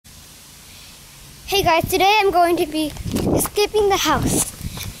Hey guys, today I'm going to be escaping the house.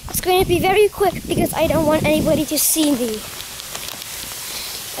 It's going to be very quick because I don't want anybody to see me.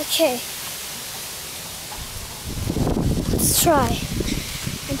 Okay. Let's try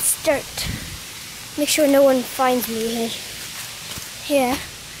and start. Make sure no one finds me here.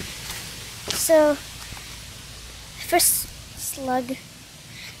 So, first slug.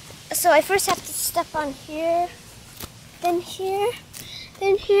 So I first have to step on here, then here,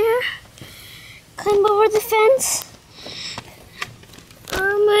 then here. Climb over the fence.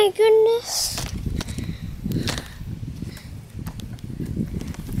 Oh my goodness.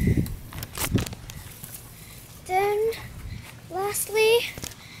 Then, lastly,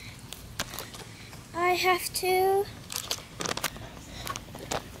 I have to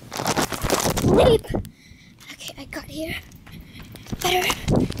leap. Okay, I got here. Better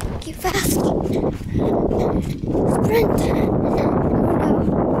keep fast. Sprint.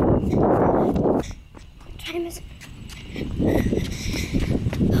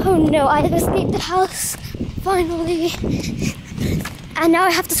 Oh no, I have escaped the house, finally. And now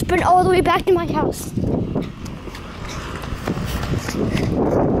I have to sprint all the way back to my house.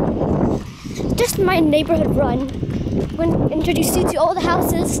 Just my neighborhood run. When introduced you to all the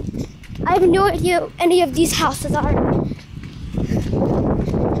houses, I have no idea what any of these houses are.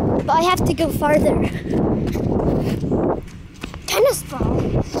 But I have to go farther. Tennis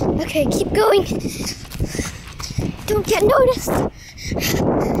ball. Okay, keep going. Don't get noticed.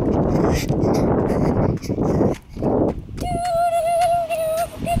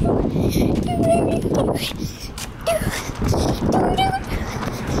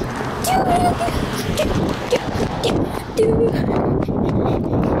 Come on.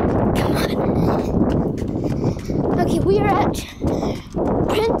 Okay, we are at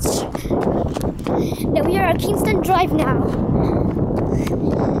Prince. No, we are at Kingston Drive now.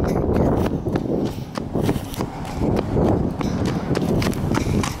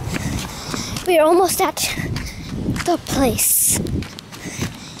 We are almost at the place.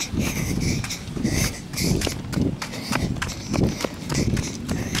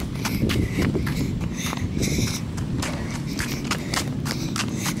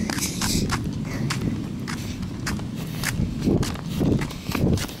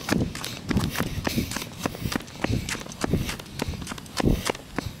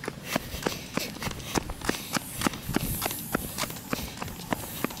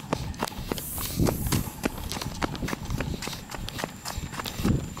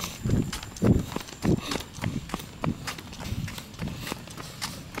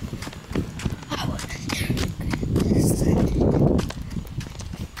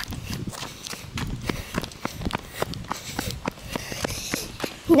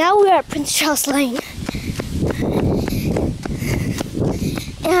 Now we're at Prince Charles Lane.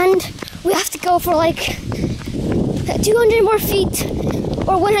 And we have to go for like 200 more feet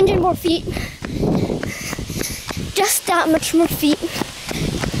or 100 more feet. Just that much more feet.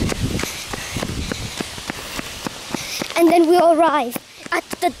 And then we'll arrive at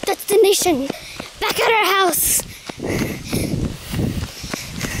the destination, back at our house.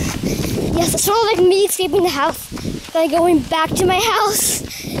 Yes, it's sort of like me escaping the house, then going back to my house.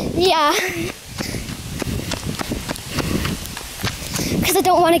 Yeah. Because I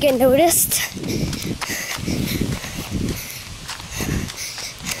don't want to get noticed.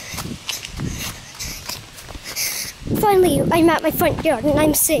 Finally, I'm at my front yard and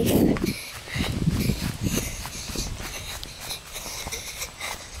I'm safe.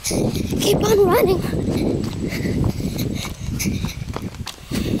 Keep on running.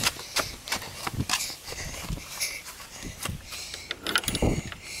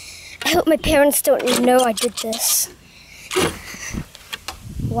 I hope my parents don't know I did this.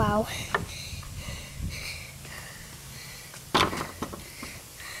 Wow.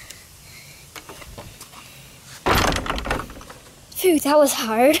 Phew, that was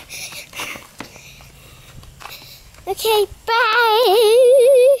hard. Okay, bye!